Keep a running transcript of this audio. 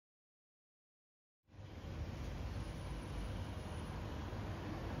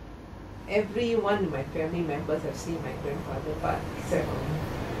everyone in my family members have seen my grandfather, but except for me.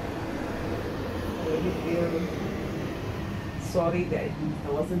 I really feel sorry that I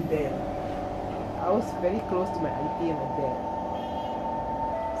wasn't there. I was very close to my auntie and my dad.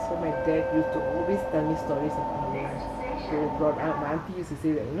 So my dad used to always tell me stories of Haruwal. So brought up, my auntie used to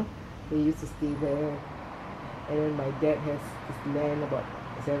say that, they used to stay there. And then my dad has this land about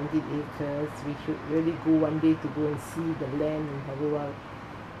 17 acres. We should really go one day to go and see the land in Haruwal.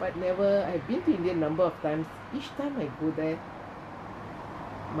 But never, I've been to India a number of times. Each time I go there,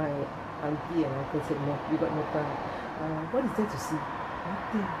 my auntie and uncle said, no, we got no time. What is there to see?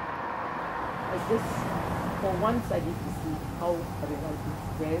 Nothing. I just, for once I need to see how Haruwal is,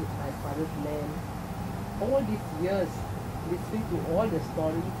 where is my father's land. All these years, listening to all the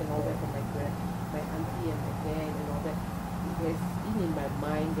stories and all that from my auntie and my dad and all that, it has been in my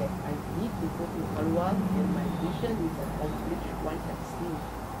mind that I need to go to Haruwal, and my vision is accomplished once I've seen.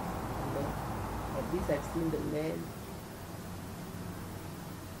 At least I've seen the land.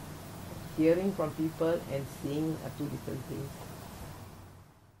 Hearing from people and seeing are two different things.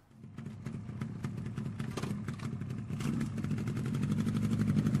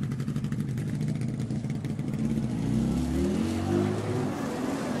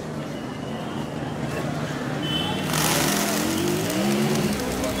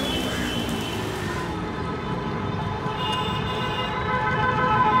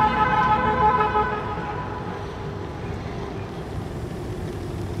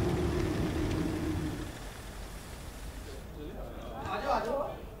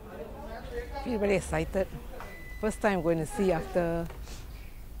 I feel very excited. First time I'm going to see after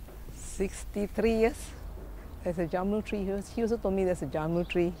 63 years. There's a jammu tree. He also told me there's a jammu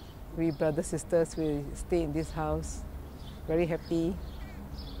tree. We brothers, sisters, we stay in this house. Very happy.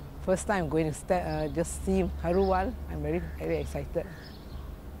 First time I'm going to just see Haruwal. I'm very, very excited.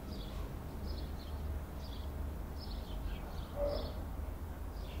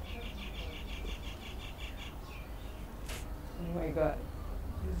 Oh my God,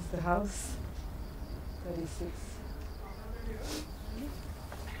 this is the house. 36.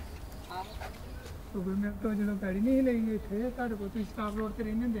 ਮੈਂ ਤਾਂ ਜਦੋਂ ਪੈੜੀ ਨਹੀਂ ਲਈ ਇੱਥੇ ਤੁਹਾਡੇ ਕੋਲ ਤੁਸੀਂ staff road ਤੇ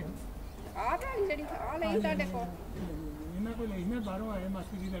ਰਹਿੰਦੇ ਹੁੰਦੇ ਆ ਪੈੜੀ ਜਿਹੜੀ ਆ ਲਈ ਤੁਹਾਡੇ ਕੋਲ ਇਹਨਾਂ ਕੋਲ ਲਈ ਮੈਂ ਬਾਹਰੋਂ ਆਏ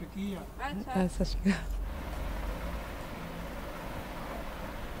ਮਾਸੀ ਦੀ ਲੜਕੀ ਆ ਅੱਛਾ ਸਤਿ ਸ਼੍ਰੀ ਅਕਾਲ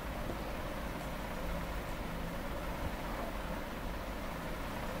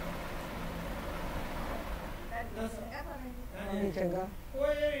ਚੰਗਾ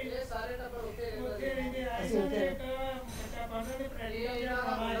ਇਹ ਸਾਰੇ ਟੱਬਰ ਉੱਥੇ ਰਹਿੰਦੇ ਆਏ ਸੀ ਇੱਕ ਬੱਚਾ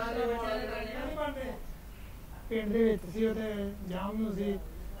ਪੜ੍ਹਦਾ ਤੇ ਪੈੜੀ ਪਿੰਡ ਦੇ ਵਿੱਚ ਸੀ ਉਹਦੇ ਜਾਮ ਨੂੰ ਸੀ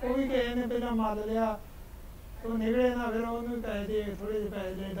ਉਹ ਵੀ ਕਿਸੇ ਨੇ ਪਹਿਲਾਂ ਮੱਲ ਲਿਆ ਉਹ ਨਿਕਲੇ ਨਾ ਫਿਰ ਉਹਨੂੰ ਪੈਸੇ ਦੇ ਥੋੜੇ ਜਿਹੇ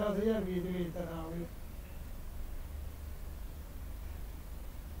ਪੈਸੇ ਦੇ 10,000 ਰੁਪਏ ਦੇ ਵਿੱਚ ਤਾਂ ਹੋਵੇ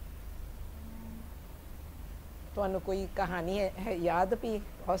ਤੁਹਾਨੂੰ ਕੋਈ ਕਹਾਣੀ ਹੈ ਯਾਦ ਵੀ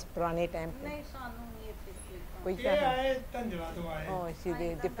ਉਸ ਪੁਰਾਣੇ ਟਾਈਮ ਤੇ ਨਹੀਂ ਸਾਨੂੰ ਨਹੀਂ ਇੱਥੇ ਕੋਈ ਇਹ ਆਏ ਧੰਜਵਾ ਤੋਂ ਆਏ oh she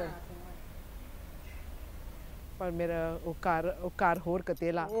did different ਪਰ ਮੇਰਾ ਉਹ ਘਰ ਹੋਰ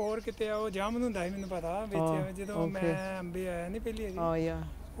ਕਿਤੇ ਲਾ ਉਹ ਹੋਰ ਕਿਤੇ ਆ ਉਹ ਜਾਮਨ ਹੁੰਦਾ ਸੀ ਮੈਨੂੰ ਪਤਾ ਵਿੱਚ ਜਦੋਂ ਮੈਂ ਅੰਬੇ ਆਇਆ ਨਹੀਂ ਪਹਿਲੀ ਵਾਰੀ oh yeah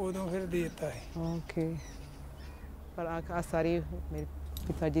ਉਦੋਂ ਫਿਰ ਦੇ ਦਿੱਤਾ ਹੈ okay ਪਰ ਆ ਸਾਰੀ ਮੇਰੇ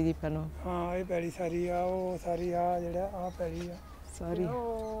ਪਿਤਾ ਜੀ ਦੀ ਪਹਿਲੋਂ ਹਾਂ ਇਹ ਪੈੜੀ ਸਾਰੀ ਆ ਉਹ ਸਾਰੀ ਆ ਜਿਹੜਾ ਆ ਪੈੜੀ ਆ ਸਾਰੀ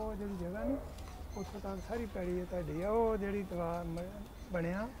ਉਹ ਜਿਹੜੀ ਜਗ੍ਹਾ ਨਹੀਂ ਉੱਥੋਂ ਤੱਕ ਸਾਰੀ ਪੈੜੀ ਹੈ ਤੁਹਾਡੀ ਆ ਉਹ ਜਿਹੜੀ ਦੀਵਾਰ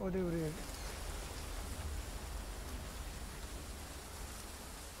ਬਣਿਆ ਉਹਦੇ ਉਰੇ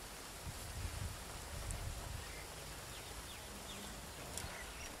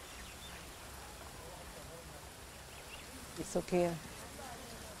It's okay.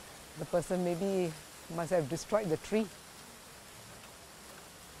 The person maybe must have destroyed the tree.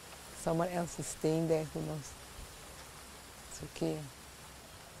 Someone else is staying there, who knows. It's okay.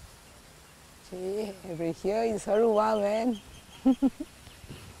 Okay, over here is Haruwal, man.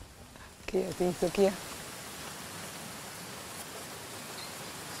 Okay, I think it's okay.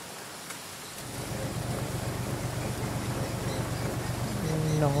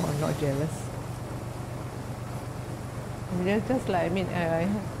 No, I'm not jealous. They're just like,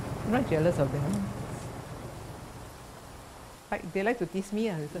 I'm not jealous of them. Like, they like to tease me.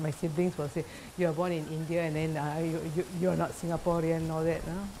 My siblings will say, you are born in India and then you're not Singaporean and all that.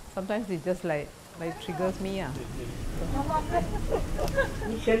 Sometimes it just like triggers me.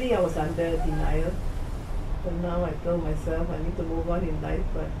 Initially, I was under denial. But now I tell myself I need to move on in life.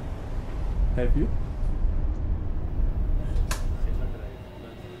 But have you?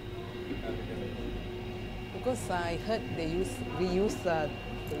 Because I heard they use reuse.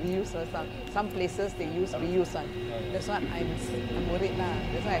 Some places they use reuse. That's why I'm worried now.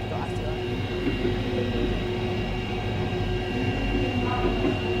 That's why I have to ask her.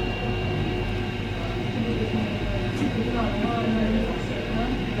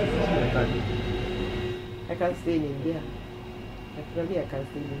 I can't stay in India. Actually, I can't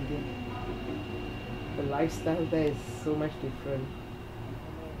stay in India. The lifestyle there is so much different.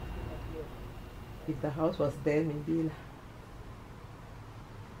 If the house was there, maybe lah.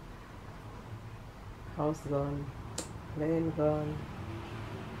 House gone, land gone.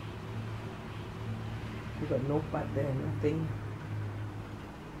 You got no part there, nothing.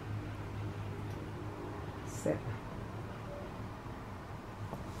 Sad.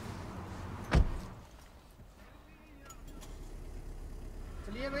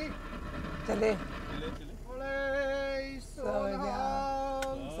 चलिए भाई चले बोले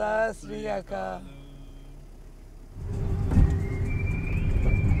सत श्री अकाल.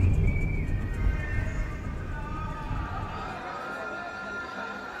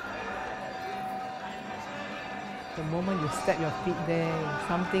 The moment you step your feet there,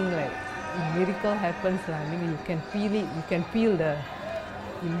 something like a miracle happens. I mean, you can feel it. You can feel the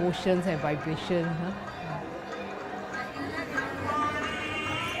emotions and vibration. Huh?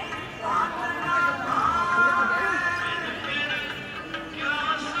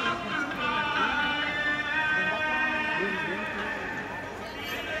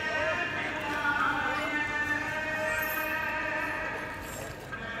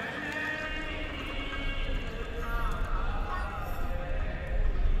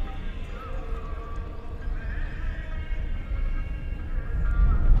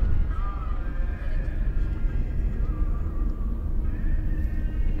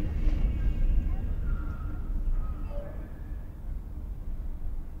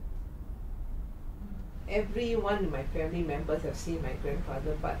 Everyone in my family members have seen my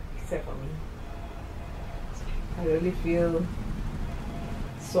grandfather, but except for me. I really feel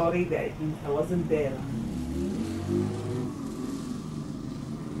sorry that I wasn't there.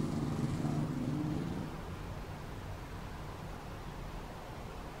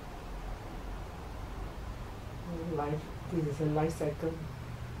 Life, this is a life cycle,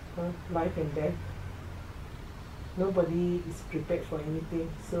 life and death. Nobody is prepared for anything,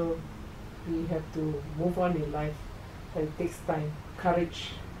 so we have to move on in life, but it takes time,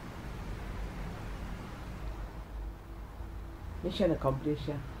 courage. Mission accomplished.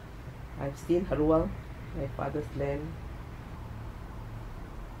 Yeah. I've seen Haruwal, my father's land.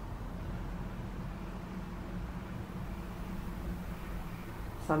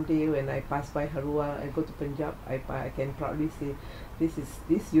 Someday when I pass by Haruwal, I go to Punjab, I can proudly say,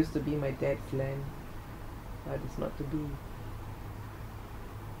 this used to be my dad's land, but it's not to be.